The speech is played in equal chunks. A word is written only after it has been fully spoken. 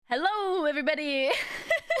everybody.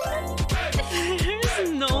 There's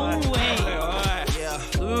no way.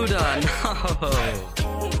 Luda,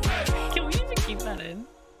 no. Can we even keep that in?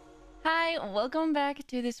 Hi, welcome back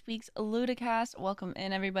to this week's Ludacast. Welcome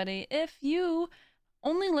in, everybody. If you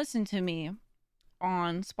only listen to me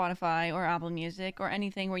on Spotify or Apple Music or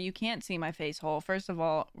anything where you can't see my face hole, first of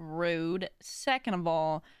all, rude. Second of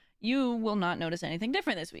all, you will not notice anything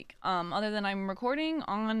different this week. Other than I'm recording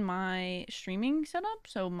on my streaming setup,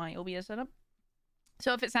 so my OBS setup.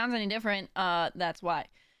 So if it sounds any different, that's why.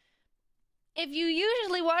 If you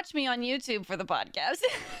usually watch me on YouTube for the podcast,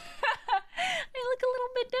 I look a little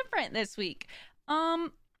bit different this week.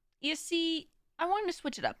 You see, I wanted to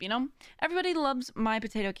switch it up, you know? Everybody loves my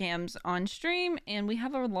potato cams on stream, and we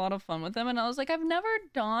have a lot of fun with them. And I was like, I've never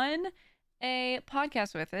done a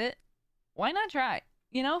podcast with it. Why not try?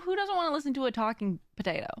 You know, who doesn't want to listen to a talking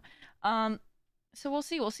potato? So we'll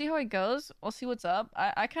see. We'll see how it goes. We'll see what's up.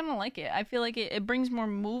 I kind of like it. I feel like it brings more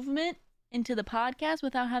movement into the podcast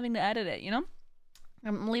without having to edit it, you know?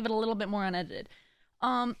 I'm gonna leave it a little bit more unedited.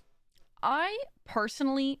 I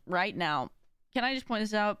personally, right now, can I just point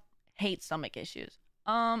this out? Hate stomach issues.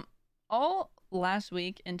 All last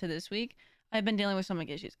week into this week, I've been dealing with stomach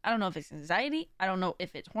issues. I don't know if it's anxiety. I don't know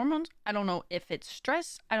if it's hormones. I don't know if it's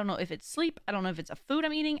stress. I don't know if it's sleep. I don't know if it's a food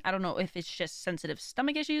I'm eating. I don't know if it's just sensitive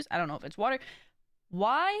stomach issues. I don't know if it's water.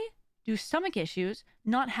 Why do stomach issues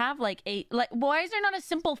not have why is there not a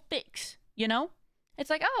simple fix, you know? It's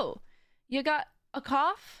like, oh, you got a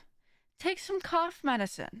cough? Take some cough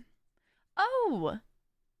medicine. Oh,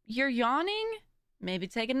 you're yawning? Maybe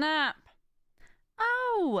take a nap.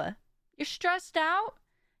 Oh, you're stressed out?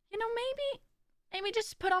 You know, maybe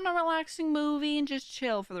just put on a relaxing movie and just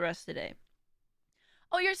chill for the rest of the day.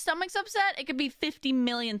 Oh, your stomach's upset? It could be 50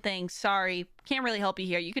 million things. Sorry, can't really help you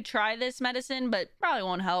here. You could try this medicine, but probably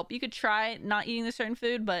won't help. You could try not eating this certain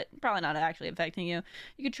food, but probably not actually affecting you.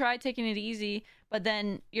 You could try taking it easy, but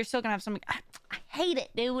then you're still gonna have something. I hate it,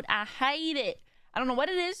 dude. I hate it. I don't know what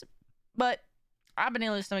it is, but I've been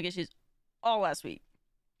dealing with stomach issues all last week.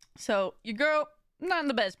 So your girl, not in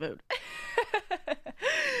the best mood.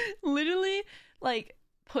 Literally,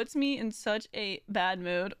 puts me in such a bad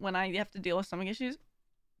mood when I have to deal with stomach issues.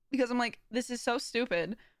 Because I'm like, this is so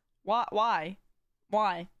stupid. Why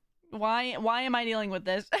am I dealing with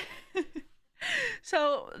this?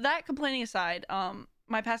 So that complaining aside,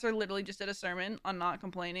 my pastor literally just did a sermon on not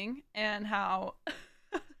complaining and how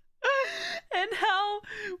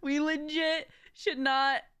we legit should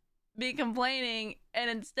not be complaining, and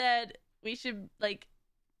instead we should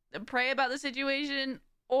pray about the situation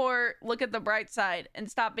or look at the bright side and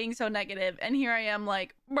stop being so negative. And here I am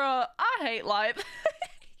like, bruh, I hate life.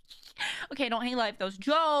 Okay, don't hate life. That's a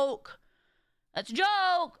joke. That's a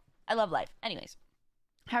joke. I love life. Anyways,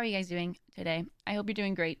 how are you guys doing today? I hope you're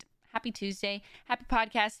doing great. Happy Tuesday. Happy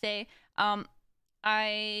podcast day.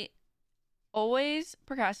 I always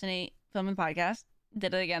procrastinate filming podcasts.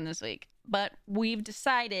 Did it again this week. But we've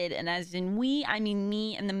decided, and as in we, I mean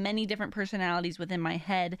me and the many different personalities within my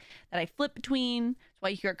head that I flip between. That's why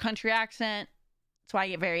you hear a country accent. That's why I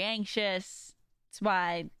get very anxious. That's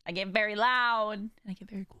why I get very loud and I get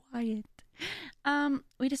very quiet.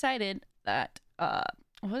 We decided that, what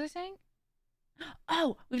was I saying?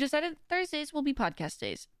 Oh, we've decided Thursdays will be podcast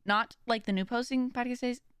days. Not like the new posting podcast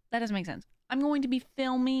days. That doesn't make sense. I'm going to be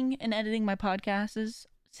filming and editing my podcasts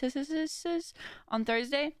on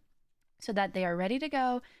Thursday so that they are ready to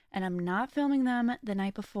go, and I'm not filming them the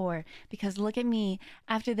night before because look at me.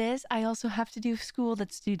 After this, I also have to do school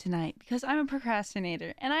that's due tonight because I'm a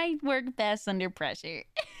procrastinator and I work best under pressure.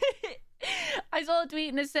 I saw a tweet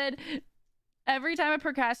and it said, every time I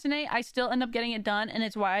procrastinate, I still end up getting it done, and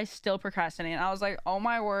it's why I still procrastinate. And I was like, oh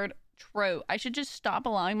my word, true. I should just stop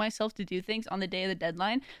allowing myself to do things on the day of the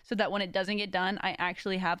deadline so that when it doesn't get done, I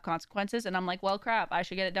actually have consequences, and I'm like, well, crap, I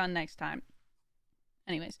should get it done next time.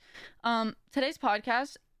 Anyways, today's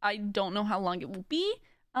podcast, I don't know how long it will be,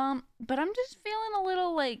 but I'm just feeling a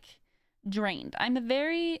little drained. I'm a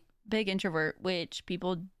very big introvert, which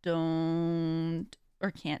people don't or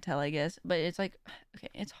can't tell, I guess, but it's okay,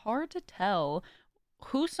 it's hard to tell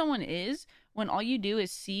who someone is when all you do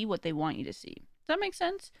is see what they want you to see. Does that make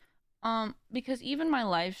sense? Because even my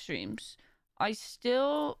live streams, I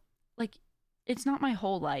still it's not my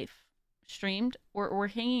whole life streamed, or we're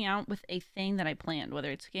hanging out with a thing that I planned,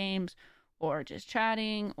 whether it's games or just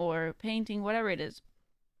chatting or painting, whatever it is.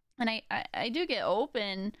 And I do get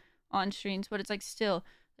open on streams, but it's still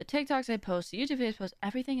the TikToks I post, the YouTube videos I post,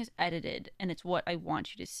 everything is edited and it's what I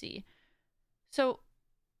want you to see. So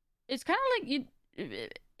it's kind of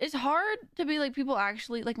it's hard to be like, people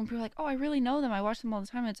actually, like when people are like, oh, I really know them, I watch them all the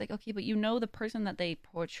time. It's like, okay, but you know the person that they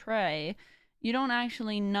portray. You don't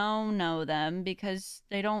actually know them, because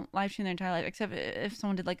they don't live stream their entire life, except if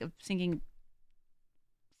someone did like a sinking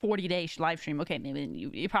 40-day live stream. Okay, maybe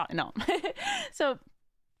you probably know. So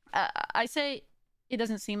I say it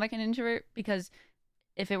doesn't seem like an introvert, because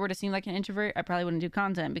if it were to seem like an introvert, I probably wouldn't do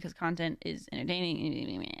content, because content is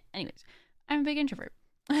entertaining. Anyways, I'm a big introvert.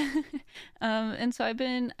 And so I've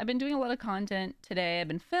been doing a lot of content today. I've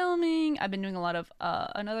been filming. I've been doing a lot of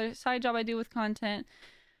another side job I do with content.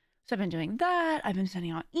 So I've been doing that. I've been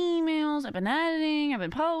sending out emails. I've been editing. I've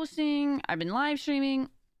been posting. I've been live streaming.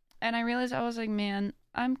 And I realized, I was like, man,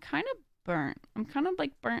 I'm kind of burnt. I'm kind of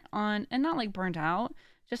like burnt on, and not like burnt out,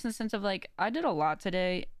 just in the sense of like, I did a lot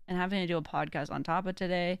today, and having to do a podcast on top of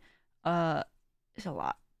today is a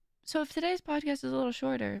lot. So if today's podcast is a little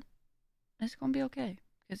shorter, it's going to be okay,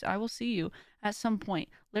 because I will see you at some point.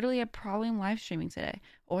 Literally, I probably am live streaming today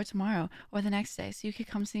or tomorrow or the next day, so you could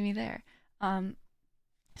come see me there.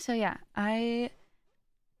 So yeah, I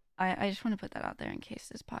just want to put that out there in case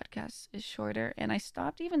this podcast is shorter. And I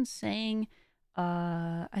stopped even saying,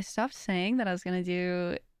 that I was gonna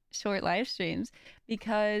do short live streams,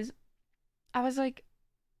 because I was like,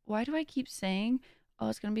 why do I keep saying, oh,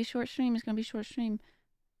 it's gonna be a short stream, it's gonna be a short stream?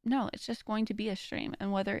 No, it's just going to be a stream,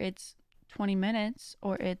 and whether it's 20 minutes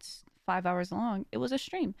or it's 5 hours long, it was a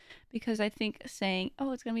stream. Because I think saying,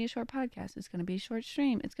 oh, it's gonna be a short podcast, it's gonna be a short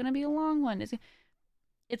stream, it's gonna be a long one,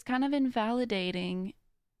 it's kind of invalidating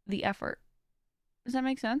the effort. Does that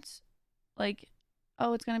make sense? Like,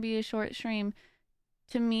 oh, it's going to be a short stream.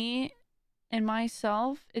 To me and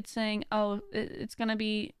myself, it's saying, oh, it's going to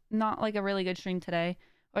be not like a really good stream today,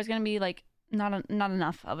 or it's going to be like not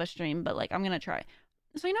enough of a stream, but like I'm going to try.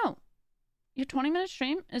 So no, your 20-minute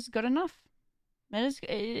stream is good enough.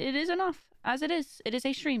 It is enough as it is. It is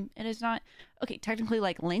a stream. It is not, okay, technically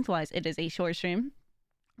like lengthwise, it is a short stream.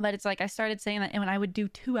 But it's like, I started saying that, and when I would do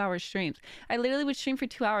 2-hour streams, I literally would stream for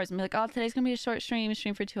 2 hours and be like, oh, today's gonna be a short stream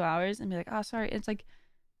for 2 hours, and be like, oh, sorry. It's like,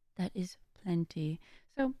 that is plenty.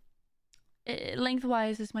 So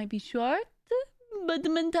lengthwise, this might be short, but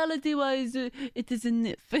mentality wise, it is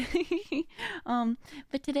enough.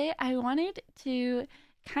 But today I wanted to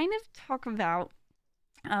kind of talk about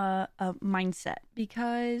a mindset,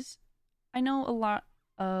 because I know a lot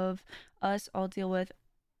of us all deal with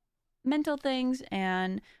mental things,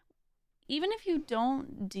 and even if you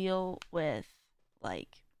don't deal with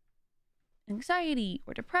like anxiety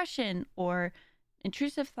or depression or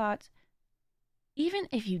intrusive thoughts, even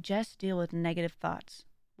if you just deal with negative thoughts,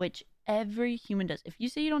 which every human does, if you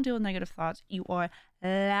say you don't deal with negative thoughts, you are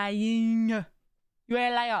lying. You're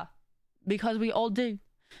a liar, because we all do,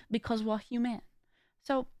 because we're human.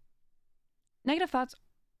 So negative thoughts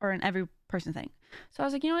are an every person thing. So I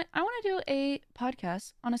was like, you know what? I want to do a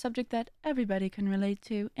podcast on a subject that everybody can relate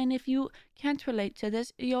to. And if you can't relate to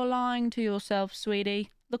this, you're lying to yourself,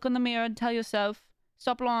 sweetie. Look in the mirror and tell yourself,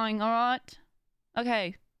 stop lying, all right?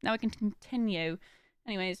 Okay, now we can continue.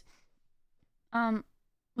 Anyways,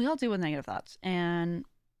 we all deal with negative thoughts. And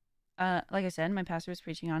like I said, my pastor was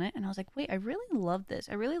preaching on it. And I was like, wait, I really love this.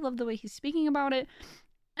 I really love the way he's speaking about it.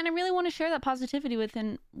 And I really want to share that positivity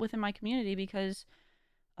within my community, because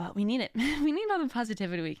we need it. We need all the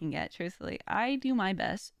positivity we can get, truthfully. I do my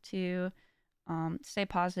best to stay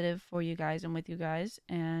positive for you guys and with you guys.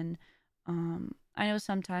 And I know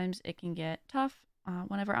sometimes it can get tough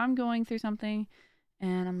whenever I'm going through something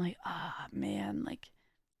and I'm like, man, like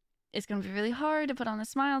it's going to be really hard to put on a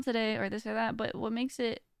smile today or this or that. But what makes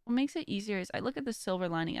it easier is I look at the silver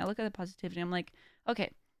lining. I look at the positivity. I'm like, okay,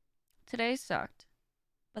 today sucked.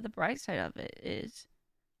 But the bright side of it is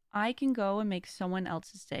I can go and make someone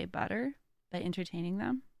else's day better by entertaining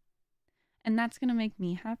them. And that's going to make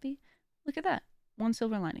me happy. Look at that. One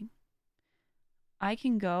silver lining. I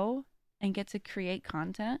can go and get to create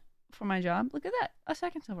content for my job. Look at that. A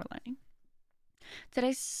second silver lining.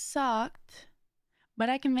 Today sucked, but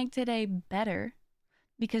I can make today better,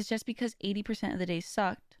 because just because 80% of the day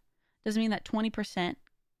sucked doesn't mean that 20%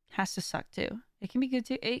 has to suck too. It can be good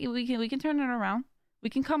too. We can turn it around. We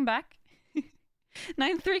can come back.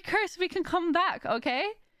 9-3 curse, we can come back, okay?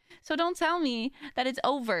 So don't tell me that it's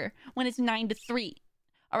over when it's 9-3,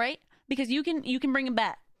 all right? Because you can bring it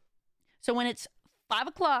back. So when it's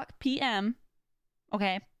 5:00 p.m.,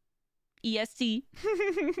 okay, EST,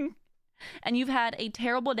 and you've had a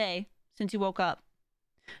terrible day since you woke up,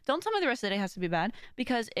 don't tell me the rest of the day has to be bad,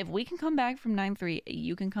 because if we can come back from 9-3,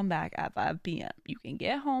 you can come back at 5 p.m. You can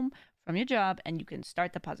get home from your job and you can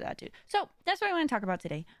start the positive attitude. So that's what I want to talk about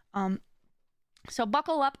today. So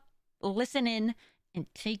buckle up, listen in, and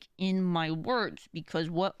take in my words because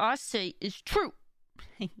what I say is true.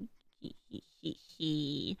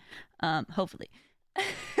 Hopefully.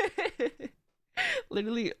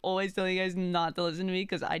 Literally always telling you guys not to listen to me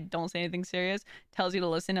because I don't say anything serious. Tells you to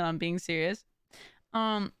listen and I'm being serious.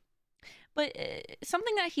 But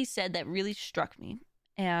something that he said that really struck me,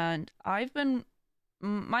 and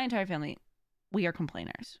my entire family, we are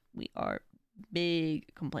complainers. We are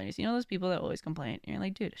big complainers. You know those people that always complain? And you're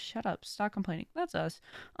like, dude, shut up, stop complaining. That's us.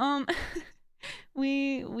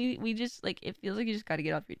 We just like, it feels like you just got to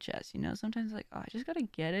get off your chest. You know, sometimes like, oh, I just got to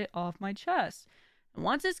get it off my chest. And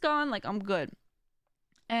once it's gone, like, I'm good.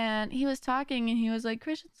 And he was talking, and he was like,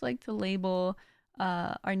 Christians like to label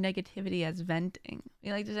our negativity as venting.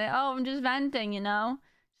 We like to say, oh, I'm just venting, you know?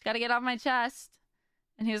 Just got to get off my chest.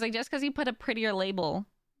 And he was like, just because you put a prettier label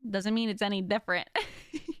doesn't mean it's any different.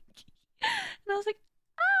 And I was like,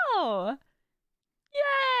 oh,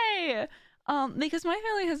 yay! Because my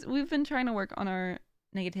family we've been trying to work on our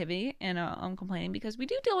negativity and on complaining because we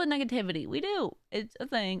do deal with negativity. We do. It's a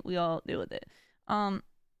thing. We all deal with it.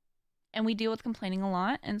 And we deal with complaining a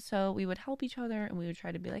lot. And so we would help each other and we would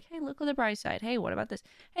try to be like, hey, look at the bright side. Hey, what about this?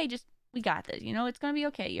 Hey, we got this. You know, it's going to be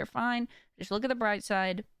okay. You're fine. Just look at the bright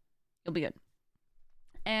side. You'll be good.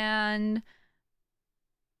 And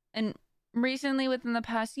recently, within the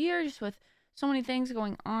past year, just with so many things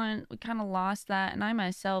going on, we kind of lost that. And I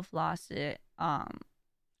myself lost it. I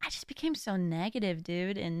just became so negative,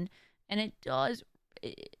 dude. And it does.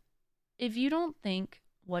 If you don't think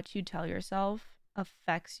what you tell yourself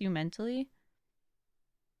affects you mentally,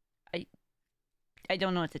 I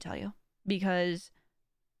don't know what to tell you, because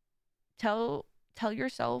tell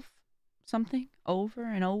yourself something over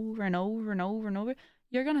and over and over and over and over,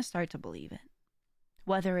 you're gonna start to believe it.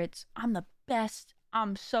 Whether it's I'm the best,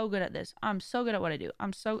 I'm so good at this, I'm so good at what I do,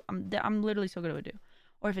 I'm literally so good at what I do,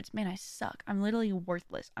 or if it's man, I suck, I'm literally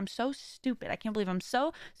worthless, I'm so stupid, I can't believe I'm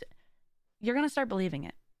so you're gonna start believing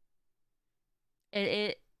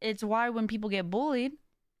it. It's why when people get bullied,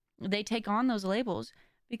 they take on those labels,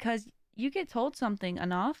 because you get told something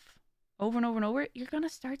enough over and over and over, you're going to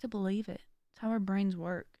start to believe it. It's how our brains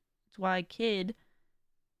work. It's why a kid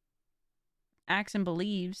acts and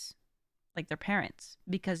believes like their parents,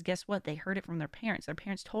 because guess what? They heard it from their parents. Their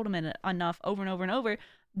parents told them it enough over and over and over.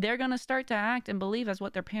 They're going to start to act and believe as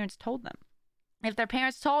what their parents told them. If their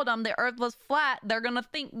parents told them the earth was flat, they're going to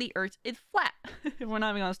think the earth is flat. We're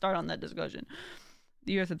not even going to start on that discussion.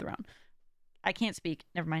 The earth is round. I can't speak.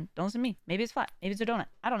 Never mind. Don't listen to me. Maybe it's flat. Maybe it's a donut.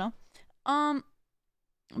 I don't know.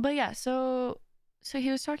 But yeah, so he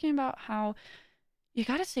was talking about how you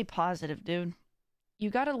got to stay positive, dude. You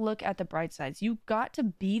got to look at the bright sides. You got to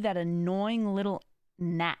be that annoying little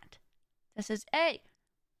gnat that says, hey,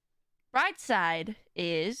 bright side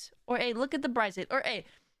is, or hey, look at the bright side, or hey,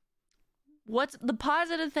 what's the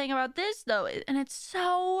positive thing about this though? And it's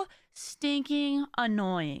so stinking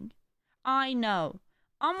annoying. I know.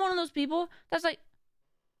 I'm one of those people that's like,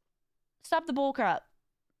 stop the bull crap.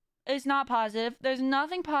 It's not positive. There's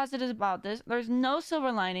nothing positive about this. There's no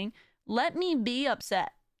silver lining. Let me be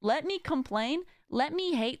upset. Let me complain. Let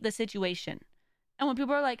me hate the situation. And when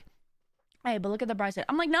people are like, hey, but look at the bright side.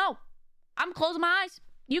 I'm like, no, I'm closing my eyes.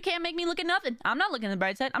 You can't make me look at nothing. I'm not looking at the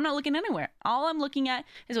bright side. I'm not looking anywhere. All I'm looking at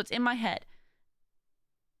is what's in my head.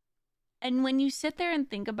 And when you sit there and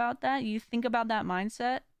think about that, you think about that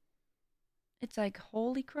mindset, it's like,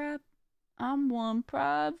 holy crap, I'm one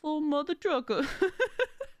prideful mother trucker.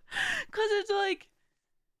 Because it's like,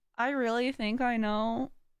 I really think I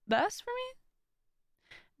know best for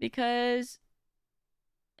me. Because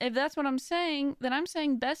if that's what I'm saying, then I'm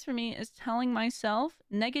saying best for me is telling myself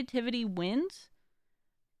negativity wins.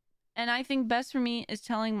 And I think best for me is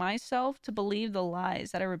telling myself to believe the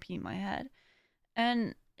lies that I repeat in my head.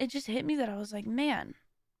 And it just hit me that I was like, man,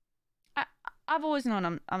 I've always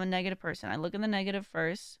known I'm a negative person. I look at the negative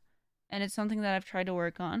first, and it's something that I've tried to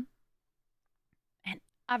work on. And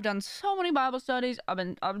I've done so many Bible studies.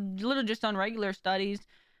 I've literally just done regular studies.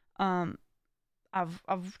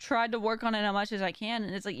 I've tried to work on it as much as I can,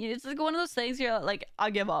 and it's like one of those things you're like,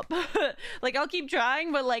 I'll give up. Like, I'll keep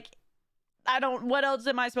trying, but like, what else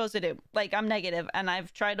am I supposed to do? Like, I'm negative, and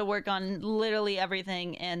I've tried to work on literally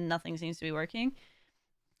everything, and nothing seems to be working.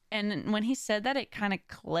 And when he said that, it kind of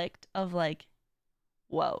clicked of like,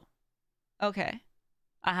 whoa, okay,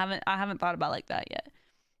 I haven't thought about it like that yet.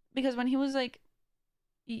 Because when he was like,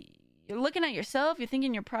 you're looking at yourself, you're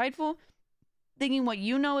thinking you're prideful, thinking what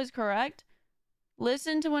you know is correct.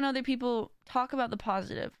 Listen to when other people talk about the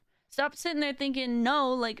positive. Stop sitting there thinking,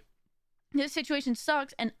 no, like, this situation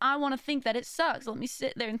sucks, and I want to think that it sucks. Let me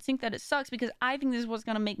sit there and think that it sucks because I think this is what's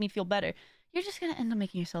going to make me feel better. you're just going to end up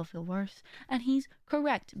making yourself feel worse. And he's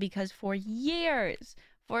correct, because for years,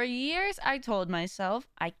 I told myself,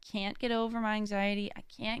 I can't get over my anxiety. I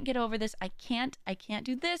can't get over this. I can't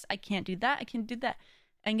do this. I can't do that. I can't do that.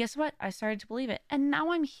 And guess what? I started to believe it. And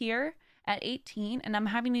now I'm here at 18 and I'm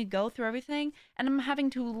having to go through everything. And I'm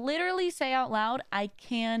having to literally say out loud, I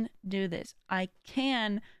can do this. I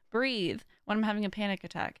can breathe when I'm having a panic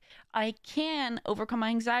attack. I can overcome my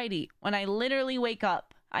anxiety. When I literally wake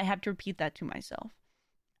up, I have to repeat that to myself.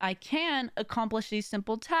 I can accomplish these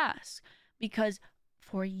simple tasks, because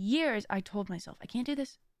for years I told myself, I can't do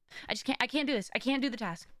this. I can't do this. I can't do the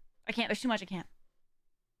task. There's too much I can't.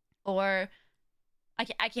 Or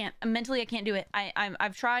I can't. Mentally, I can't do it.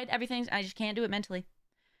 I've tried everything. I just can't do it mentally.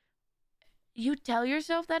 You tell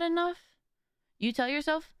yourself that enough. You tell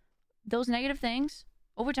yourself those negative things.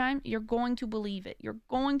 Over time, you're going to believe it. You're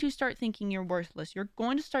going to start thinking you're worthless. You're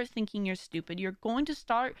going to start thinking you're stupid. You're going to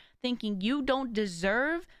start thinking you don't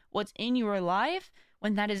deserve what's in your life,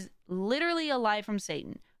 when that is literally a lie from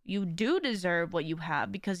Satan. You do deserve what you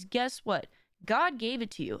have, because guess what? God gave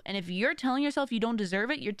it to you. And if you're telling yourself you don't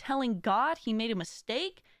deserve it, you're telling God he made a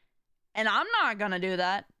mistake. And I'm not gonna do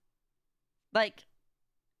that. Like,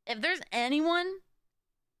 if there's anyone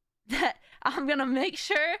that I'm gonna make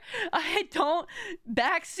sure I don't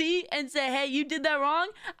backseat and say, hey, you did that wrong,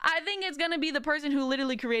 I think it's gonna be the person who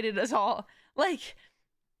literally created us all. Like,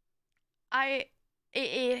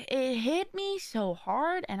 it hit me so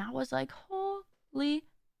hard, and I was like, holy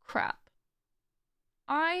crap.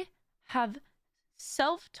 I have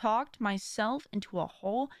self-talked myself into a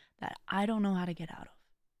hole that I don't know how to get out of.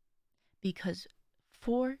 Because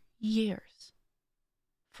for years,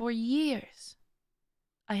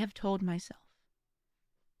 I have told myself,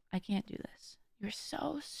 I can't do this. You're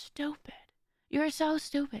so stupid. You're so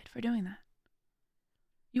stupid for doing that.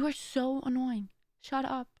 You are so annoying. Shut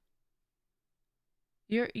up.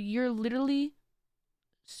 You're literally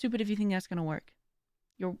stupid if you think that's gonna work.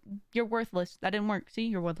 You're worthless. That didn't work. See,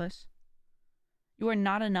 you're worthless. You are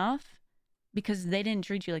not enough because they didn't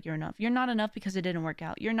treat you like you're enough. You're not enough because it didn't work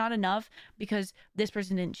out. You're not enough because this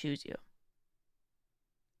person didn't choose you.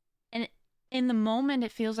 And in the moment,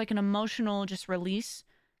 it feels like an emotional just release,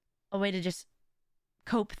 a way to just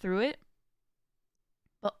cope through it.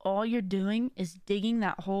 But all you're doing is digging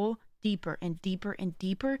that hole deeper and deeper and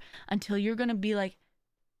deeper until you're going to be like,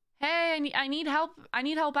 hey, I need help. I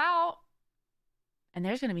need help out. And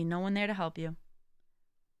there's going to be no one there to help you.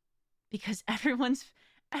 Because everyone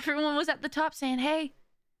was at the top saying, hey,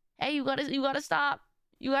 you gotta stop.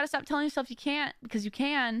 You gotta stop telling yourself you can't, because you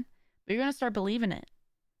can, but you're gonna start believing it.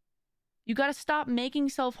 You gotta stop making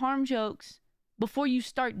self-harm jokes before you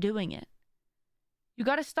start doing it. You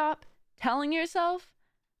gotta stop telling yourself,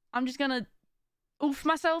 I'm just gonna oof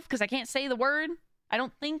myself because I can't say the word. I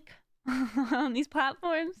don't think on these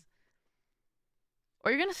platforms.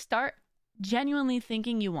 Or you're gonna start genuinely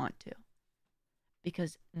thinking you want to.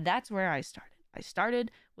 Because that's where I started. I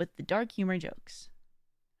started with the dark humor jokes.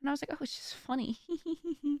 And I was like, oh, it's just funny.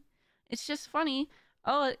 It's just funny.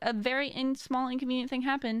 Oh, a very small inconvenient thing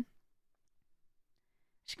happened.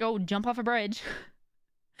 Just go jump off a bridge.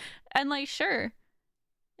 And like, sure,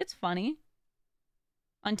 it's funny.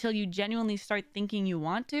 Until you genuinely start thinking you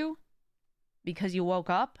want to. Because you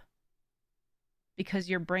woke up.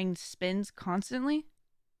 Because your brain spins constantly.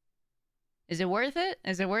 Is it worth it?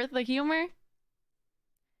 Is it worth the humor?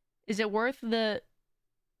 Is it worth the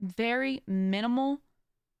very minimal,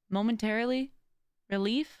 momentarily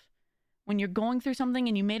relief when you're going through something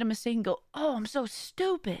and you made a mistake and go, oh, I'm so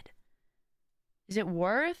stupid? Is it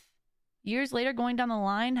worth years later going down the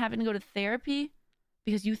line having to go to therapy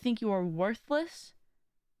because you think you are worthless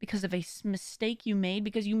because of a mistake you made?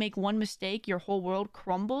 Because you make one mistake, your whole world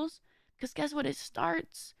crumbles? Because guess what? It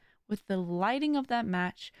starts with the lighting of that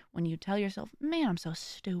match when you tell yourself, man, I'm so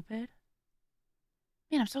stupid.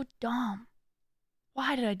 Man, I'm so dumb.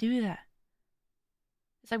 Why did I do that?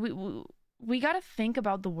 It's like we got to think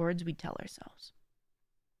about the words we tell ourselves.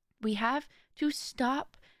 We have to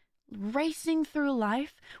stop racing through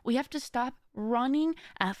life. We have to stop running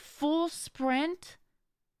at full sprint.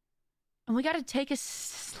 And we got to take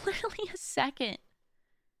literally a second.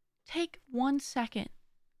 Take 1 second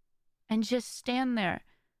and just stand there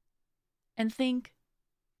and think,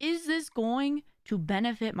 is this going to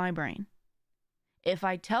benefit my brain? If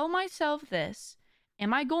I tell myself this,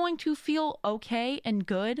 am I going to feel okay and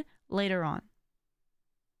good later on?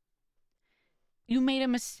 You made a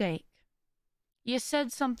mistake. You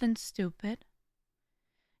said something stupid.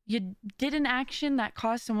 You did an action that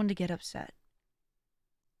caused someone to get upset.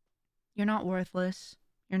 You're not worthless.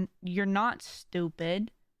 You're not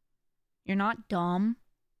stupid. You're not dumb.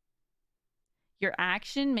 Your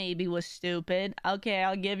action maybe was stupid. Okay,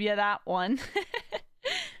 I'll give you that one.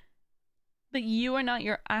 But you are not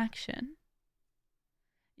your action.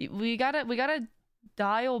 We gotta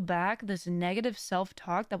dial back this negative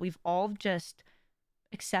self-talk that we've all just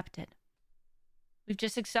accepted. We've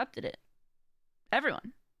just accepted it.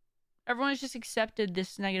 Everyone has just accepted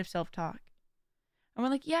this negative self-talk. And we're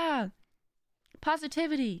like, yeah,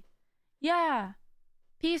 positivity. Yeah,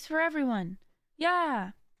 peace for everyone.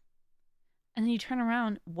 Yeah. And then you turn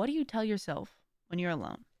around, what do you tell yourself when you're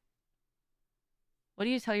alone? What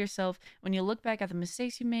do you tell yourself when you look back at the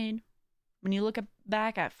mistakes you made? When you look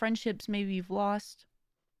back at friendships maybe you've lost?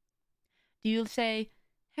 Do you say,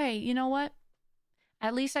 hey, you know what?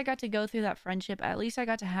 At least I got to go through that friendship. At least I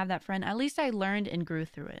got to have that friend. At least I learned and grew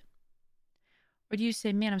through it. Or do you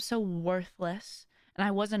say, man, I'm so worthless and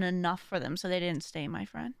I wasn't enough for them, so they didn't stay my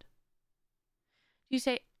friend? Do you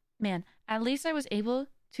say, man, at least I was able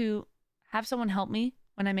to have someone help me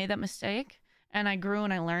when I made that mistake and I grew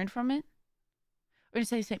and I learned from it? Or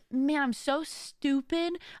do you say, man, I'm so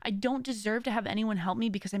stupid. I don't deserve to have anyone help me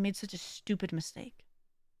because I made such a stupid mistake.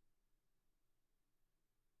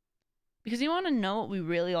 Because you want to know what we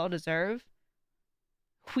really all deserve?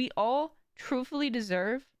 We all truthfully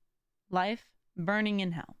deserve life burning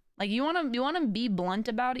in hell. Like, you want to be blunt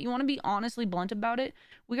about it? You want to be honestly blunt about it?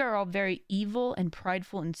 We are all very evil and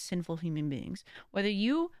prideful and sinful human beings. Whether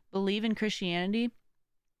you believe in Christianity,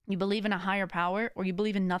 you believe in a higher power, or you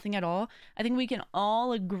believe in nothing at all, I think we can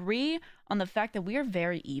all agree on the fact that we are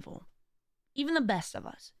very evil. Even the best of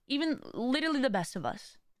us. Even literally the best of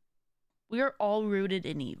us. We are all rooted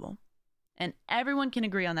in evil. And everyone can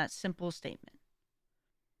agree on that simple statement.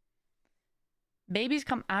 Babies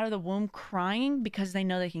come out of the womb crying because they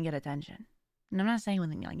know they can get attention. And I'm not saying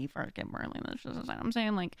when like you first get born, like, I'm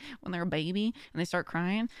saying like when they're a baby and they start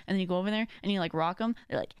crying, and then you go over there and you like rock them,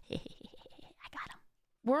 they're like, hey, I got them.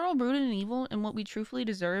 We're all rooted in evil, and what we truthfully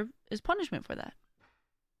deserve is punishment for that.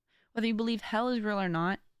 Whether you believe hell is real or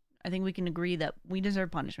not, I think we can agree that we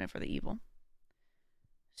deserve punishment for the evil.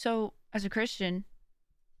 So, as a Christian,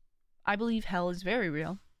 I believe hell is very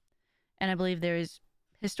real, and I believe there is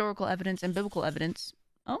historical evidence and biblical evidence,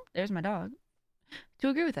 oh, there's my dog, to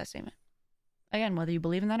agree with that statement. Again, whether you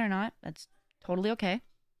believe in that or not, that's totally okay.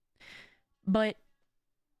 But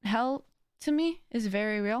hell, to me, is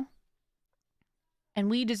very real,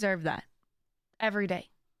 and we deserve that. Every day,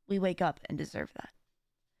 we wake up and deserve that.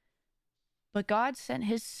 But God sent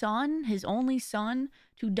his son, his only son,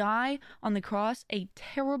 to die on the cross a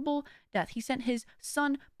terrible death. He sent his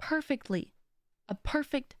son perfectly, a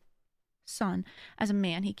perfect son, as a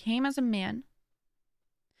man. He came as a man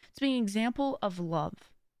to be an example of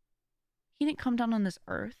love. He didn't come down on this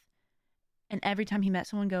earth and every time he met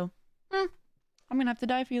someone go, I'm gonna have to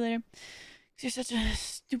die for you later because you're such a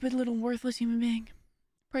stupid little worthless human being.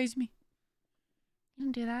 Praise me. He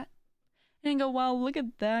didn't do that. He didn't go, wow, look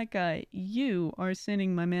at that guy. You are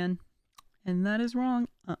sinning, my man. And that is wrong.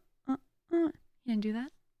 He didn't do that.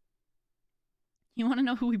 You want to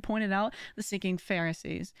know who he pointed out? The stinking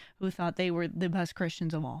Pharisees, who thought they were the best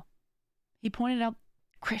Christians of all. He pointed out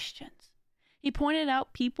Christians. He pointed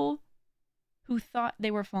out people who thought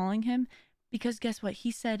they were following him because guess what? He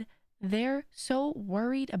said, they're so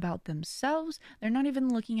worried about themselves. They're not even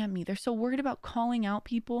looking at me. They're so worried about calling out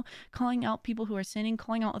people who are sinning,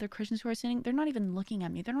 calling out other Christians who are sinning. They're not even looking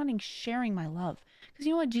at me. They're not even sharing my love. Because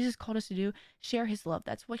you know what Jesus called us to do? Share his love.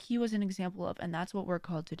 That's what he was an example of, and that's what we're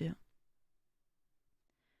called to do.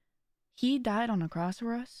 He died on a cross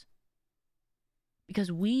for us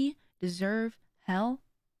because we deserve hell,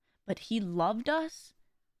 but he loved us,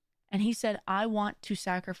 and he said, I want to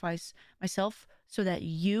sacrifice myself so that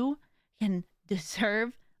you can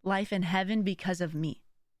deserve life in heaven because of me.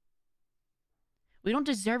 We don't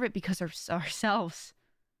deserve it because of ourselves.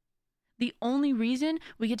 The only reason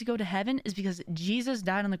we get to go to heaven is because Jesus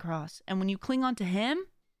died on the cross. And when you cling on to him,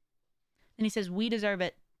 then he says, we deserve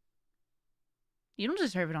it. You don't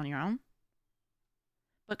deserve it on your own.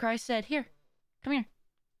 But Christ said, here, come here.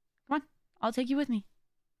 Come on, I'll take you with me.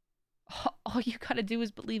 All you gotta do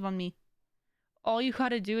is believe on me. All you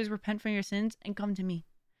gotta do is repent from your sins and come to me.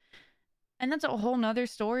 And that's a whole nother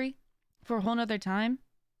story for a whole nother time.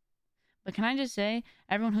 But can I just say,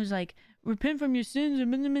 everyone who's like, repent from your sins, if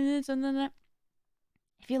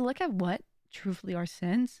you look at what truthfully are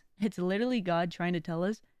sins, it's literally God trying to tell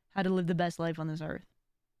us how to live the best life on this earth.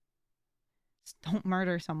 Just don't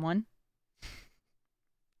murder someone.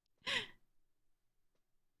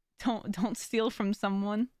 Don't steal from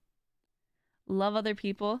someone. Love other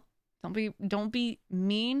people. Don't be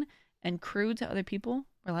mean and crude to other people.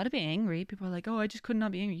 We're allowed to be angry. People are like, oh, I just could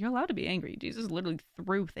not be angry. You're allowed to be angry. Jesus literally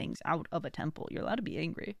threw things out of a temple. You're allowed to be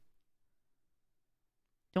angry.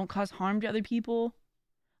 Don't cause harm to other people.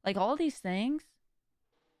 Like, all these things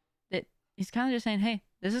that he's kind of just saying, hey,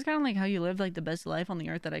 this is kind of like how you live like the best life on the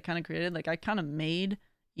earth that I kind of created. Like, I kind of made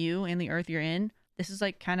you and the earth you're in. This is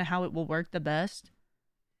like kind of how it will work the best.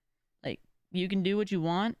 Like, you can do what you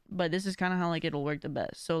want, but this is kind of how like it'll work the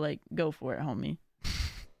best. So like, go for it, homie.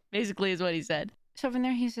 Basically is what he said. So from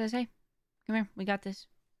there he says, hey, come here, we got this.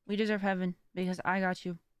 We deserve heaven because I got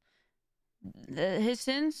you. His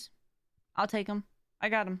sins, I'll take them. I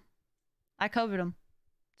got them. I covered them.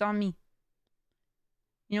 It's on me.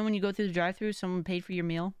 You know when you go through the drive-thru, someone paid for your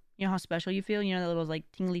meal? You know how special you feel? You know that little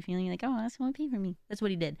like tingly feeling? You're like, oh, someone paid for me. That's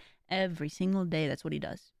what he did. Every single day, that's what he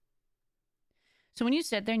does. So when you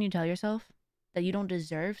sit there and you tell yourself that you don't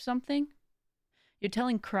deserve something, you're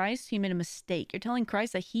telling Christ he made a mistake. You're telling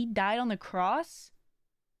Christ that he died on the cross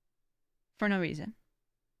for no reason.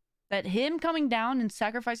 That him coming down and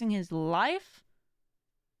sacrificing his life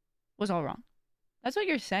was all wrong. That's what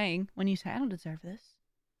you're saying when you say, I don't deserve this.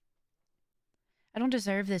 I don't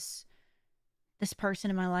deserve this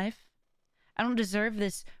person in my life. I don't deserve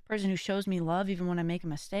this person who shows me love even when I make a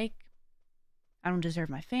mistake. I don't deserve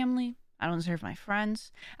my family. I don't deserve my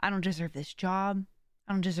friends. I don't deserve this job.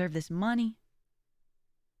 I don't deserve this money.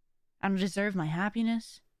 I don't deserve my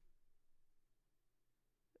happiness.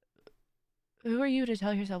 Who are you to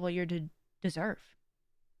tell yourself what you're to deserve?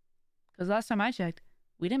 Because last time I checked,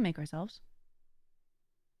 we didn't make ourselves.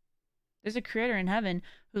 There's a creator in heaven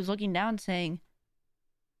who's looking down saying,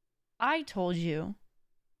 I told you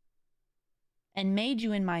and made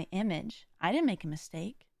you in my image. I didn't make a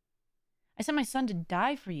mistake. I sent my son to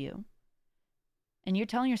die for you. And you're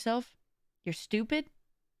telling yourself you're stupid?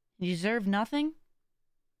 You deserve nothing?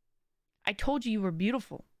 I told you were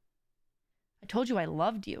beautiful. I told you I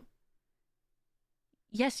loved you.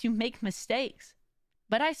 Yes, you make mistakes,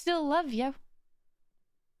 but I still love you.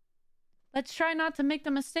 Let's try not to make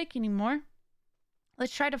the mistake anymore.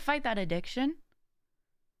 Let's try to fight that addiction.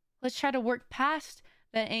 Let's try to work past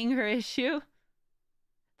that anger issue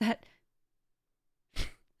that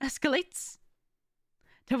escalates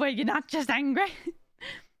to where you're not just angry.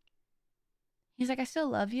 He's like, I still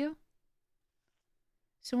love you.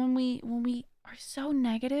 So when we are so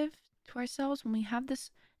negative to ourselves, when we have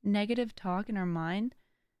this negative talk in our mind,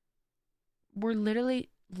 we're literally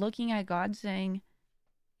looking at God saying,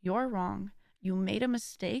 you're wrong. You made a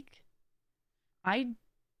mistake. I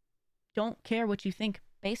don't care what you think.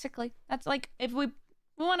 Basically, that's like, if we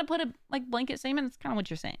want to put a like blanket statement, that's kind of what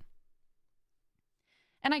you're saying.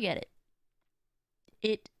 And I get it.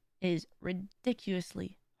 It is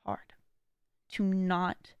ridiculously hard to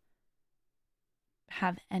not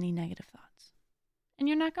have any negative thoughts. And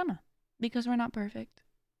you're not gonna, because we're not perfect.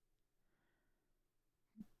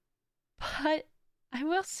 But I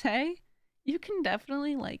will say, you can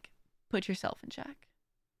definitely like put yourself in check.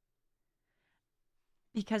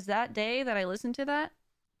 Because that day that I listened to that,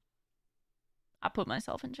 I put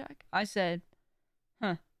myself in check. I said,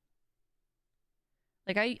 huh.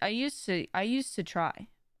 Like I used to try.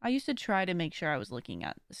 I used to try to make sure I was looking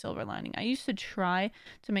at the silver lining. I used to try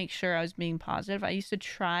to make sure I was being positive. I used to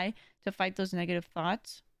try to fight those negative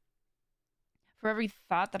thoughts. For every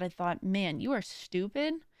thought that I thought, man, you are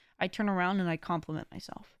stupid, I turn around and I compliment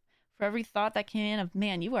myself. For every thought that came in of,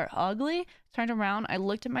 man, you are ugly, I turned around, I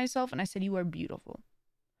looked at myself and I said, you are beautiful.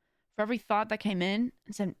 For every thought that came in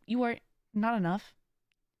and said, you are not enough.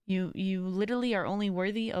 You literally are only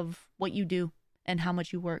worthy of what you do and how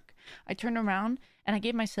much you work. I turned around and I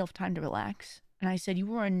gave myself time to relax. And I said,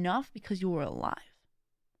 you are enough because you were alive.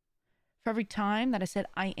 For every time that I said,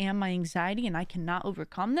 I am my anxiety and I cannot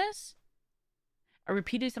overcome this, I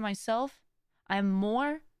repeated to myself, I am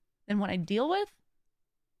more than what I deal with.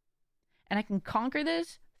 And I can conquer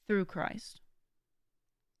this through Christ.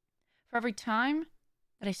 For every time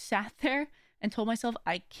that I sat there and told myself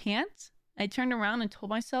I can't, I turned around and told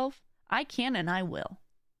myself I can and I will.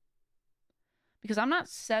 Because I'm not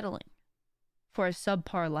settling for a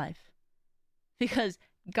subpar life. Because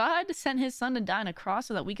God sent his son to die on a cross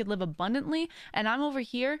so that we could live abundantly. And I'm over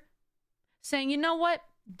here saying, you know what?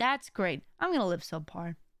 That's great. I'm going to live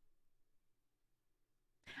subpar.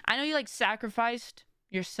 I know you like sacrificed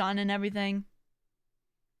your son and everything.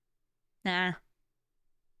 Nah.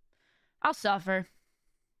 I'll suffer.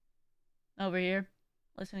 Over here,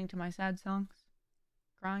 listening to my sad songs.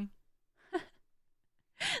 Crying.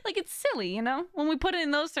 Like, it's silly, you know? When we put it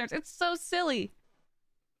in those terms, it's so silly.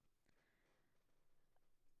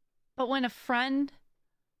 But when a friend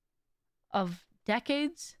of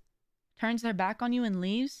decades turns their back on you and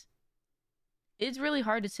leaves, it's really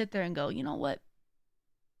hard to sit there and go, you know what?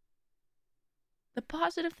 The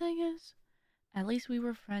positive thing is, at least we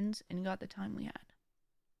were friends and got the time we had.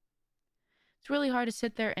 It's really hard to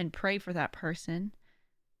sit there and pray for that person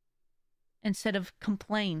instead of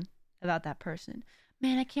complain about that person.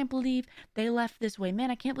 Man, I can't believe they left this way.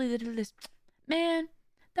 Man, I can't believe they did this. Man,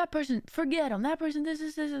 that person, forget them. That person,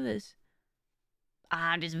 this.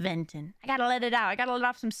 I'm just venting. I gotta let it out. I gotta let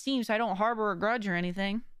off some steam so I don't harbor a grudge or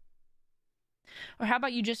anything. Or how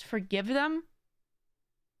about you just forgive them?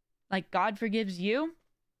 Like God forgives you?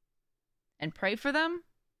 And pray for them?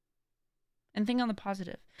 And think on the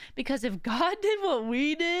positive. Because if God did what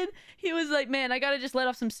we did, he was like, man, I gotta just let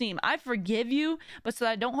off some steam. I forgive you, but so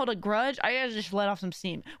that I don't hold a grudge, I gotta just let off some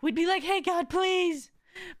steam. We'd be like, hey, God, please,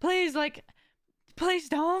 like, please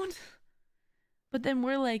don't. But then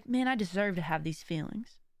we're like, man, I deserve to have these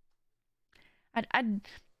feelings.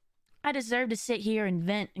 I deserve to sit here and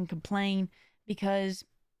vent and complain because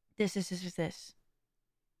this.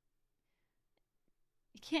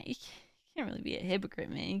 You can't really be a hypocrite,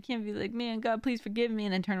 man. You can't be like, man, God, please forgive me,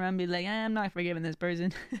 and then turn around and be like, I'm not forgiving this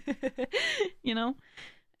person. You know?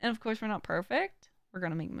 And of course, we're not perfect. We're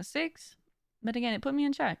going to make mistakes. But again, it put me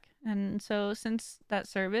in check. And so since that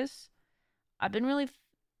service, I've been really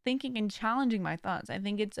thinking and challenging my thoughts. I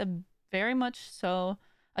think it's a very much so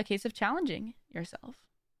a case of challenging yourself.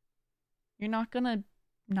 You're not going to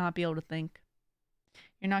not be able to think.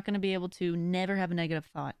 You're not going to be able to never have a negative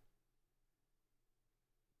thought.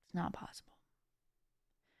 It's not possible.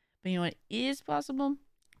 But you know what is possible?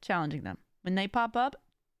 Challenging them. When they pop up,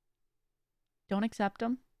 don't accept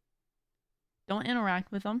them. Don't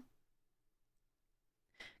interact with them.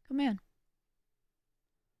 Go, man,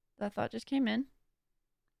 that thought just came in.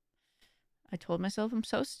 I told myself I'm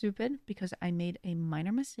so stupid because I made a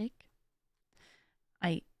minor mistake.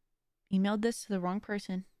 I emailed this to the wrong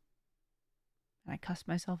person. And I cussed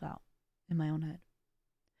myself out in my own head.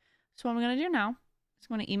 So what I'm going to do now is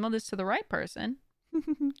I'm going to email this to the right person.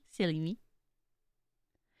 Silly me.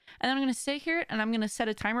 And then I'm going to sit here and I'm going to set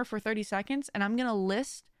a timer for 30 seconds. And I'm going to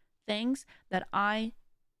list things that I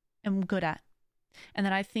am good at. And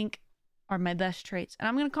that I think are my best traits. And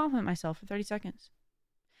I'm going to compliment myself for 30 seconds.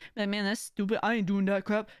 Like, man, that's stupid. I ain't doing that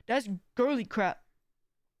crap. That's girly crap.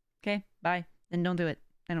 Okay, bye. Then don't do it.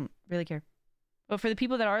 I don't really care. But for the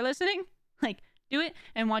people that are listening, like, do it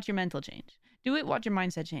and watch your mental change. Do it, watch your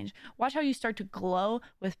mindset change. Watch how you start to glow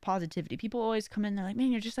with positivity. People always come in, they're like,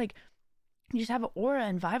 man, you're just like, you just have an aura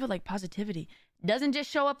and vibe of like positivity. It doesn't just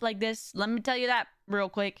show up like this. Let me tell you that real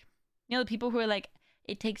quick. You know, the people who are like,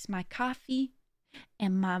 it takes my coffee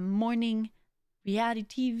and my morning reality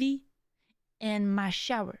TV and my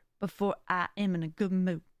shower before I am in a good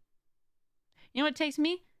mood. You know what it takes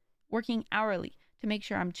me? Working hourly to make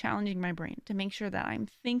sure I'm challenging my brain, to make sure that I'm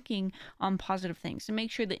thinking on positive things, to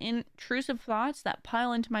make sure the intrusive thoughts that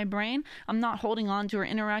pile into my brain, I'm not holding on to or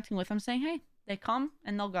interacting with. I'm saying, hey, they come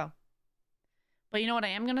and they'll go. But you know what I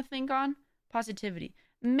am going to think on? Positivity.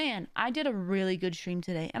 Man, I did a really good stream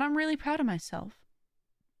today, and I'm really proud of myself.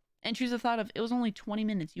 And choose the thought of, it was only 20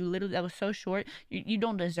 minutes. That was so short. You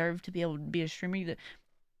don't deserve to be able to be a streamer.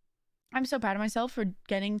 I'm so proud of myself for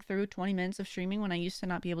getting through 20 minutes of streaming when I used to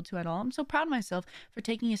not be able to at all. I'm so proud of myself for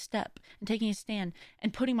taking a step and taking a stand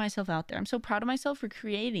and putting myself out there. I'm so proud of myself for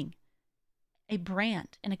creating a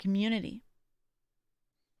brand and a community.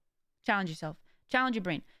 Challenge yourself. Challenge your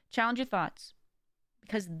brain. Challenge your thoughts.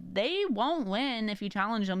 Because they won't win if you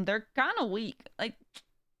challenge them. They're kind of weak. Like,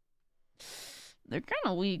 they're kind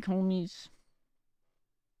of weak, homies.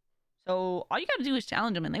 So all you got to do is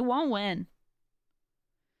challenge them and they won't win.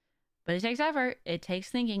 But it takes effort. It takes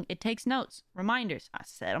thinking. It takes notes, reminders. I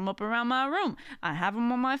set them up around my room. I have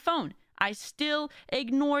them on my phone. I still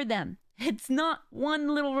ignore them. It's not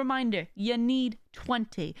one little reminder. You need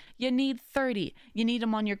 20. You need 30. You need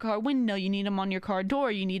them on your car window. You need them on your car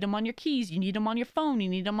door. You need them on your keys. You need them on your phone. You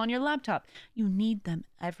need them on your laptop. You need them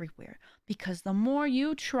everywhere. Because the more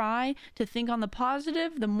you try to think on the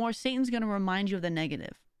positive, the more Satan's going to remind you of the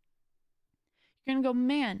negative. You're going to go,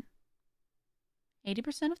 man,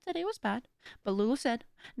 80% of today was bad, but Lulu said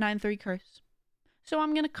 9-3 curse. So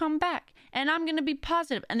I'm going to come back and I'm going to be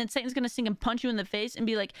positive. And then Satan's going to sing and punch you in the face and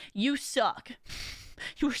be like, you suck.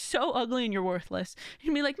 You are so ugly and you're worthless.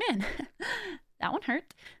 You're going to be like, man, that one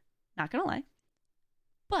hurt. Not going to lie.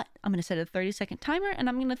 But I'm going to set a 30-second timer and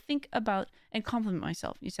I'm going to think about and compliment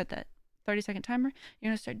myself. You set that 30-second timer. You're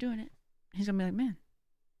going to start doing it. He's going to be like, man,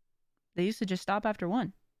 they used to just stop after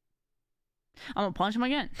one. I'm going to punch him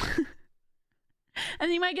again. And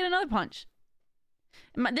then you might get another punch.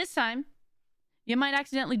 And this time, you might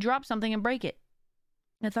accidentally drop something and break it.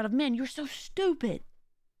 And I thought of, man, you're so stupid.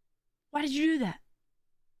 Why did you do that?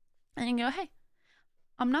 And you go, hey,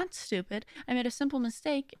 I'm not stupid. I made a simple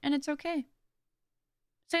mistake and it's okay.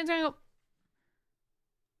 Satan's gonna go,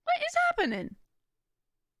 what is happening?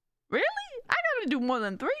 Really? I gotta do more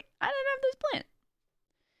than 3? I didn't have this plan.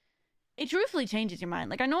 It truthfully changes your mind.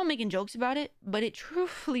 Like, I know I'm making jokes about it, but it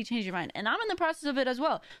truthfully changes your mind. And I'm in the process of it as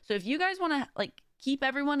well. So if you guys want to, like, keep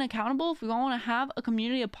everyone accountable, if we want to have a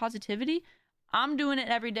community of positivity, I'm doing it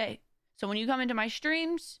every day. So when you come into my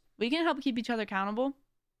streams, we can help keep each other accountable.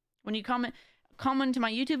 When you come into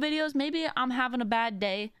my YouTube videos, maybe I'm having a bad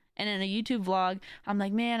day, and in a YouTube vlog, I'm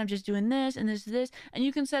like, man, I'm just doing this and this and this. And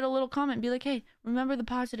you can set a little comment and be like, hey, remember the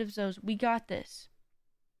positives, those. We got this.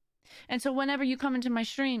 And so whenever you come into my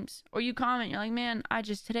streams or you comment, you're like, man,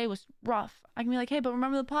 today was rough. I can be like, hey, but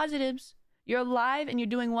remember the positives. You're alive and you're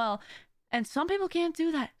doing well. And some people can't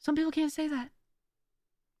do that. Some people can't say that.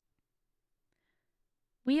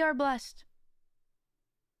 We are blessed.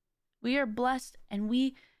 We are blessed and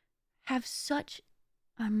we have such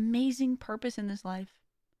amazing purpose in this life.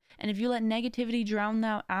 And if you let negativity drown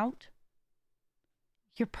that out,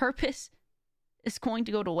 your purpose is going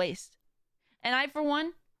to go to waste. And I, for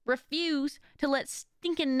one, refuse to let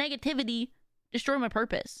stinking negativity destroy my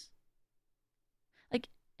purpose. Like,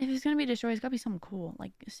 if it's going to be destroyed, it's got to be something cool,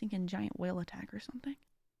 like a stinking giant whale attack or something.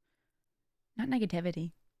 Not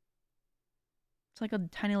negativity. It's like a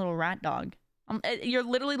tiny little rat dog. You're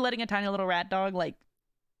literally letting a tiny little rat dog, like,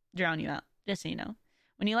 drown you out, just so you know.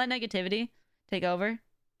 When you let negativity take over,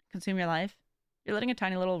 consume your life, you're letting a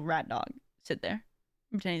tiny little rat dog sit there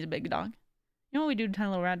and pretend he's a big dog. You know what we do to tiny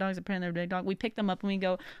little rat dogs that pretend they're a big dog? We pick them up and we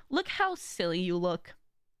go, look how silly you look.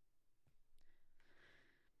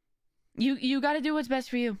 You got to do what's best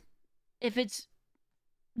for you. If it's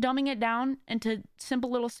dumbing it down into simple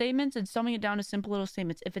little statements, it's dumbing it down to simple little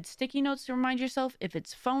statements. If it's sticky notes to remind yourself, if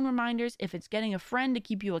it's phone reminders, if it's getting a friend to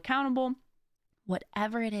keep you accountable,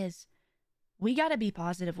 whatever it is, we got to be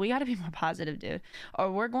positive. We got to be more positive, dude.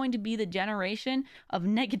 Or we're going to be the generation of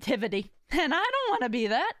negativity. And I don't want to be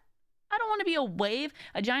that. I don't want to be a wave,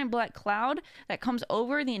 a giant black cloud that comes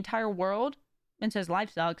over the entire world and says,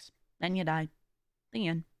 life sucks. Then you die. The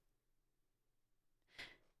end.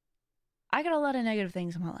 I got a lot of negative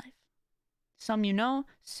things in my life. Some you know,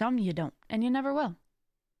 some you don't. And you never will.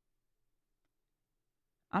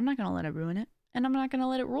 I'm not going to let it ruin it. And I'm not going to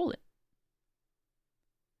let it rule it.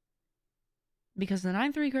 Because the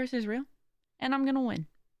 9-3 curse is real. And I'm going to win.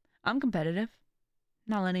 I'm competitive.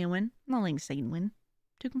 Not letting it win. Not letting Satan win.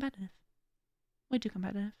 Too competitive. Way too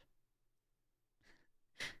competitive.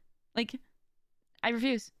 Like, I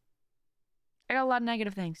refuse. I got a lot of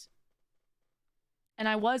negative things. And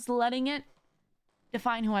I was letting it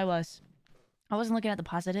define who I was. I wasn't looking at the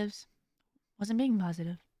positives. Wasn't being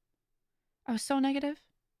positive. I was so negative.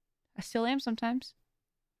 I still am sometimes.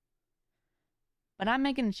 But I'm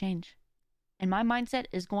making a change. And my mindset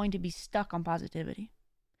is going to be stuck on positivity.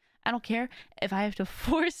 I don't care if I have to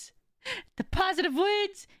force the positive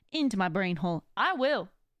words into my brain hole. I will.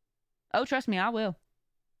 Oh, trust me, I will.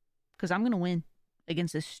 Because I'm going to win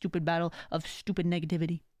against this stupid battle of stupid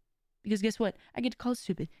negativity. Because guess what? I get to call it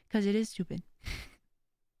stupid. Because it is stupid.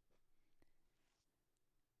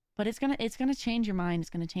 But it's gonna change your mind. It's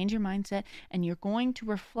going to change your mindset. And you're going to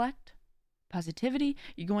reflect positivity.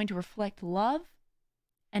 You're going to reflect love.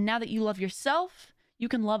 And now that you love yourself, you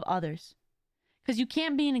can love others. Because you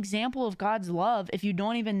can't be an example of God's love if you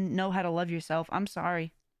don't even know how to love yourself. I'm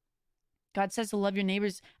sorry. God says to love your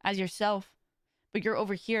neighbors as yourself. But you're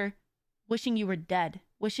over here wishing you were dead.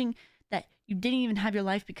 Wishing that you didn't even have your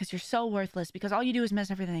life because you're so worthless. Because all you do is mess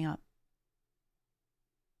everything up.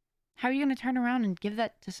 How are you going to turn around and give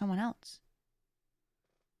that to someone else?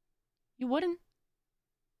 You wouldn't.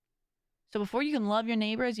 So before you can love your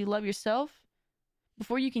neighbor as you love yourself,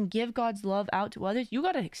 before you can give God's love out to others, you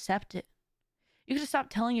got to accept it. You got to stop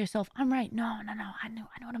telling yourself, I'm right. No. I know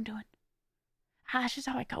what I'm doing. That's just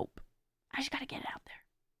how I cope. I just got to get it out there.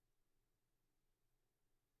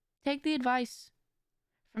 Take the advice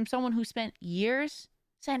from someone who spent years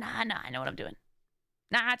saying, I know what I'm doing.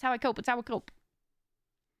 That's how I cope. It's how I cope.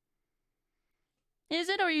 Is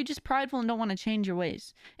it, or are you just prideful and don't want to change your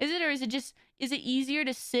ways? Is it, or is it easier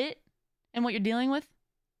to sit in what you're dealing with?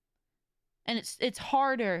 And it's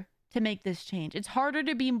harder to make this change. It's harder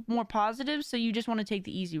to be more positive, so you just want to take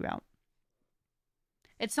the easy route.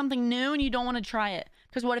 It's something new and you don't want to try it.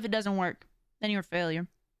 Because what if it doesn't work? Then you're a failure.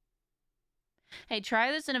 Hey,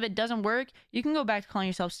 try this, and if it doesn't work, you can go back to calling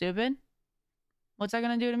yourself stupid. What's that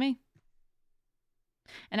going to do to me?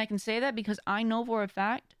 And I can say that because I know for a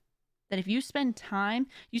fact that if you spend time,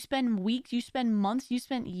 you spend weeks, you spend months, you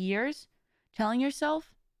spend years telling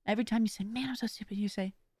yourself, every time you say, man, I'm so stupid, you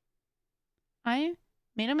say, I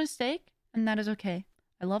made a mistake, and that is okay.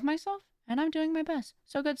 I love myself, and I'm doing my best.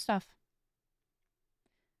 So good stuff.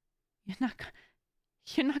 You're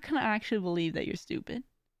not gonna actually believe that you're stupid.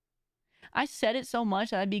 I said it so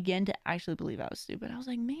much that I began to actually believe I was stupid. I was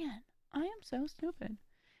like, man, I am so stupid.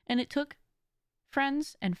 And it took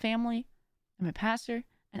friends and family and my pastor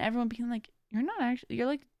and everyone being like, you're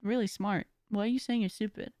like really smart. Why are you saying you're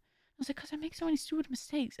stupid? I was like, because I make so many stupid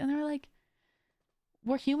mistakes. And they were like,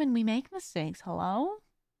 we're human, we make mistakes. Hello?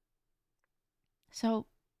 So,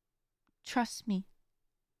 trust me.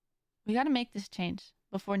 We got to make this change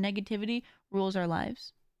before negativity rules our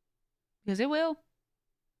lives. Because it will.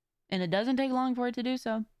 And it doesn't take long for it to do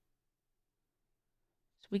so.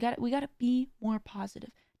 So we got to be more positive.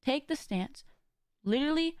 Take the stance.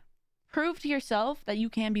 Literally prove to yourself that you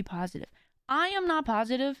can be positive. I am not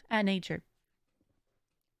positive at nature.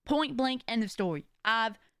 Point blank, end of story.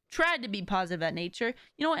 I've tried to be positive at nature.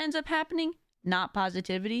 You know what ends up happening? Not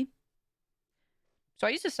positivity. So I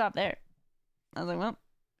used to stop there. I was like, well,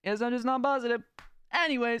 guess I'm just not positive.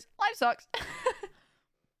 Anyways, life sucks.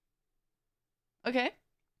 Okay.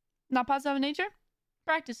 Not positive in nature?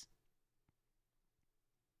 Practice.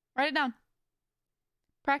 Write it down.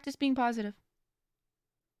 Practice being positive.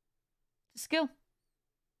 It's a skill.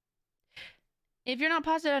 If you're not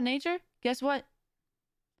positive in nature, guess what?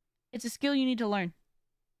 It's a skill you need to learn.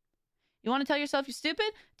 You want to tell yourself you're stupid?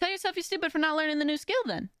 Tell yourself you're stupid for not learning the new skill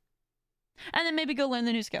then. And then maybe go learn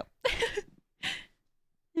the new skill.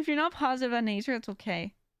 If you're not positive at nature, it's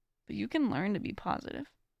okay. But you can learn to be positive.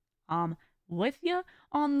 With you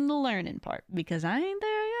on the learning part because I ain't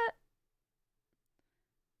there yet.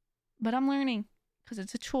 But I'm learning because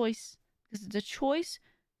it's a choice. Because it's a choice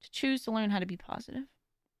to choose to learn how to be positive.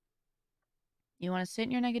 You want to sit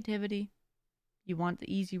in your negativity. You want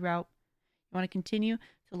the easy route. You want to continue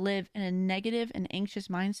to live in a negative and anxious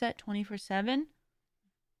mindset 24/7.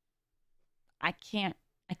 I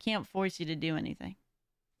can't force you to do anything.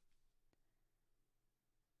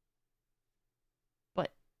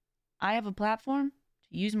 But I have a platform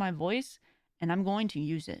to use my voice, and I'm going to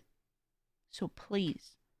use it. So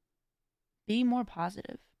please, be more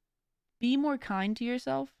positive. Be more kind to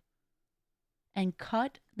yourself. And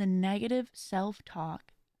cut the negative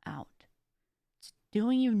self-talk out. It's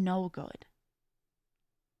doing you no good.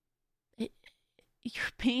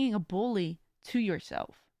 You're being a bully to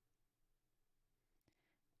yourself.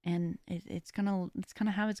 And it's gonna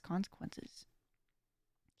have its consequences.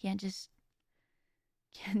 Can't just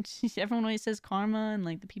everyone always says karma and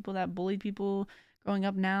like the people that bullied people growing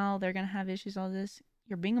up now, they're gonna have issues, all this.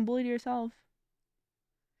 You're being a bully to yourself.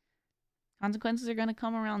 Consequences are gonna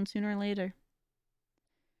come around sooner or later.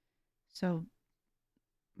 So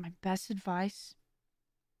my best advice,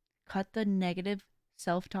 cut the negative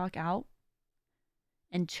self-talk out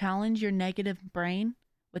and challenge your negative brain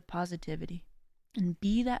with positivity. And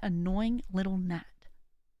be that annoying little gnat.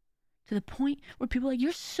 To the point where people are like,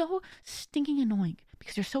 you're so stinking annoying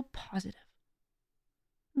because you're so positive.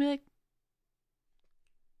 I'd be like,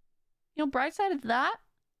 bright side of that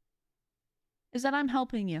is that I'm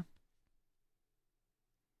helping you.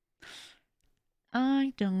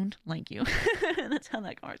 I don't like you. That's how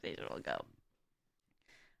that conversation will go.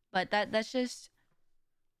 But that's just,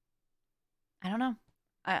 I don't know.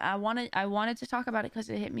 I wanted to talk about it because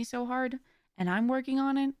it hit me so hard. And I'm working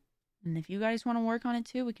on it. And if you guys want to work on it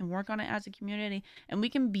too, we can work on it as a community. And we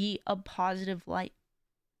can be a positive light.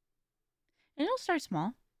 And it'll start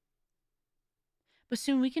small. But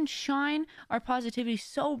soon we can shine our positivity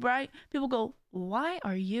so bright. People go, why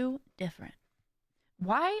are you different?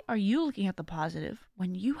 Why are you looking at the positive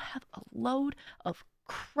when you have a load of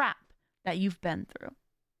crap that you've been through?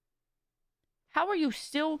 How are you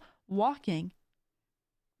still walking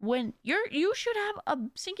when you should have a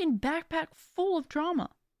sinking backpack full of trauma?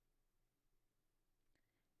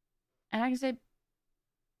 And I can say,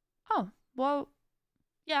 oh, well,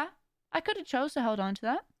 yeah, I could have chose to hold on to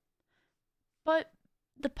that. But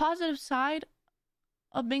the positive side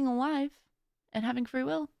of being alive and having free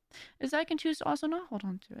will is I can choose to also not hold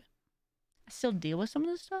on to it. I still deal with some of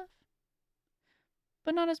this stuff,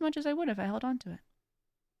 but not as much as I would if I held on to it.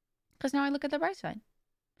 Because now I look at the bright side.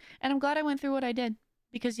 And I'm glad I went through what I did.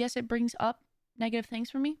 Because yes, it brings up negative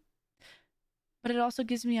things for me, but it also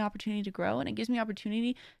gives me an opportunity to grow, and it gives me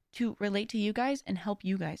opportunity to relate to you guys and help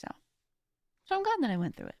you guys out. So I'm glad that I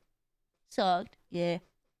went through it. Sucked, yeah.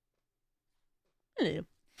 Hello.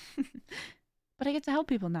 But I get to help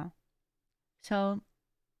people now. So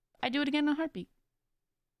I do it again in a heartbeat.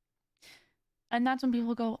 And that's when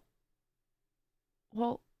people go,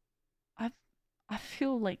 well, I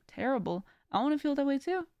feel like terrible. I want to feel that way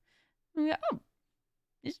too. And we go, oh,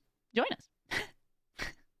 just join us.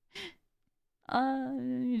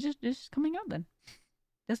 just coming out then.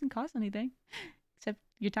 Doesn't cost anything except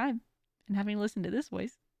your time and having to listen to this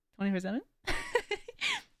voice 24/7.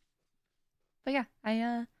 But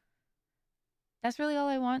yeah, that's really all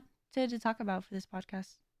I want to talk about for this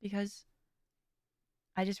podcast, because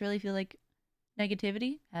I just really feel like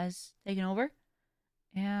negativity has taken over,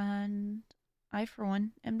 and I, for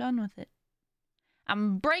one, am done with it.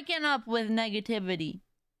 I'm breaking up with negativity.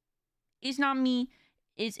 It's not me,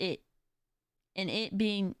 it's it. And it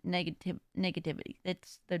being negativity.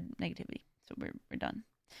 That's the negativity. So we're done.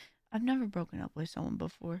 I've never broken up with someone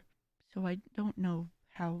before, so I don't know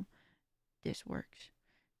how this works.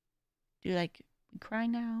 Do like we cry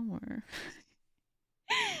now, or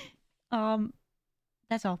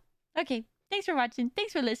that's all. Okay, thanks for watching.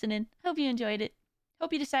 Thanks for listening. Hope you enjoyed it.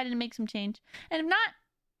 Hope you decided to make some change. And if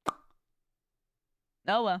not,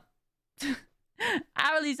 oh well.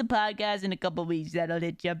 I'll release a podcast in a couple weeks that'll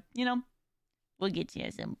hit you. You know, we'll get you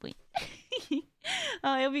at some point.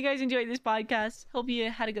 I hope you guys enjoyed this podcast. Hope you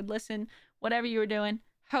had a good listen. Whatever you were doing,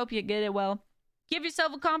 hope you did it well. Give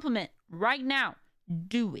yourself a compliment right now.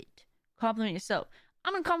 Do it. Compliment yourself.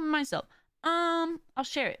 I'm gonna compliment myself. I'll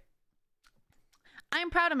share it. I am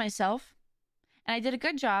proud of myself, and I did a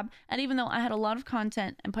good job. And even though I had a lot of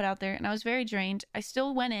content and put out there, and I was very drained, I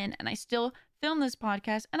still went in and I still filmed this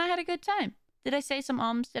podcast, and I had a good time. Did I say some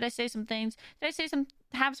ums? Did I say some things? Did I say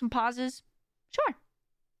have some pauses? Sure.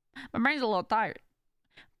 My brain's a little tired.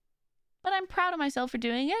 But I'm proud of myself for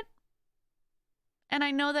doing it. And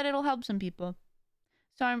I know that it'll help some people.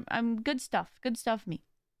 So I'm good stuff. Good stuff, me.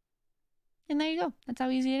 And there you go. That's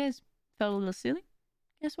how easy it is. Felt a little silly.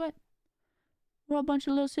 Guess what? We're all a bunch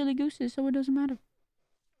of little silly gooses, so it doesn't matter.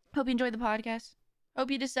 Hope you enjoyed the podcast.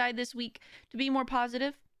 Hope you decide this week to be more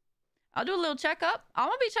positive. I'll do a little checkup. I'm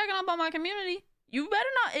going to be checking up on my community. You better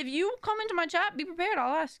not. If you come into my chat, be prepared.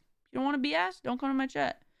 I'll ask. If you don't want to be asked, don't come to my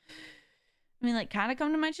chat. I mean, like, kind of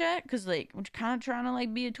come to my chat, because, like, I'm kind of trying to,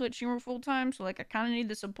 like, be a Twitch streamer full-time, so, like, I kind of need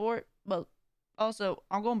the support, but also,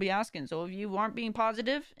 I'm going to be asking, so if you aren't being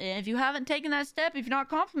positive, and if you haven't taken that step, if you're not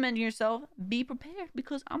complimenting yourself, be prepared,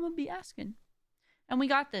 because I'm going to be asking. And we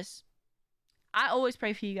got this. I always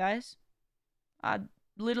pray for you guys. I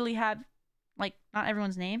literally have, like, not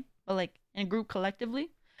everyone's name, but, like, in a group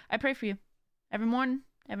collectively, I pray for you. Every morning,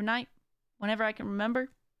 every night, whenever I can remember,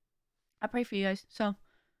 I pray for you guys. So,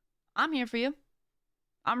 I'm here for you.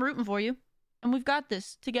 I'm rooting for you. And we've got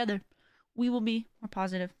this together. We will be more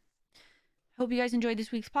positive. Hope you guys enjoyed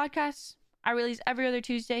this week's podcast. I release every other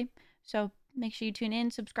Tuesday. So make sure you tune in,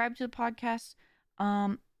 subscribe to the podcast.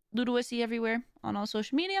 Ludwissy everywhere on all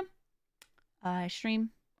social media. I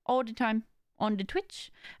stream all the time on the Twitch.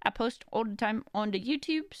 I post all the time on the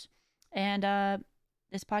YouTubes. And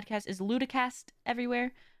this podcast is Ludicast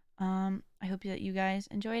everywhere. I hope that you guys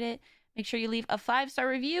enjoyed it. Make sure you leave a 5-star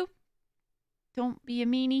review. Don't be a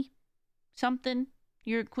meanie. Something.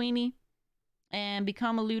 You're a queenie. And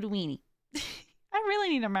become a Ludowini. I really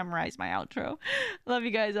need to memorize my outro. Love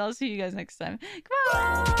you guys. I'll see you guys next time.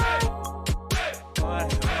 Come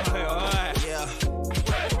on.